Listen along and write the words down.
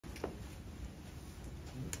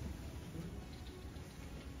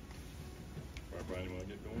Brian, you want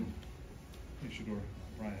to get going? Hey, SHEDEUR,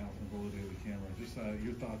 Brian Howell from Boulder Daily Camera. Just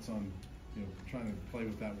your thoughts on, trying to play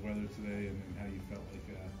with that weather today and how you felt like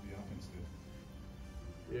the offense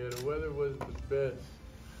did. Yeah, the weather was the best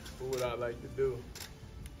for what I like to do,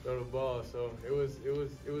 throw the ball. So it was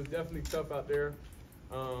definitely tough out there,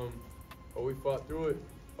 but we fought through it.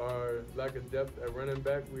 Our lack of depth at running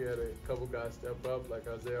back, we had a couple guys step up, like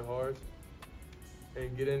Isaiah Hardge,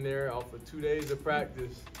 and get in there off of 2 days of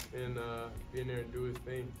practice and be in there and do his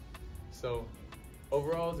thing. So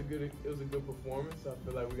overall, it was a good performance. I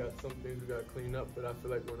feel like we got some things we got to clean up, but I feel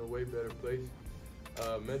like we're in a way better place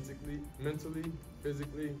mentally,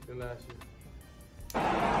 physically than last year.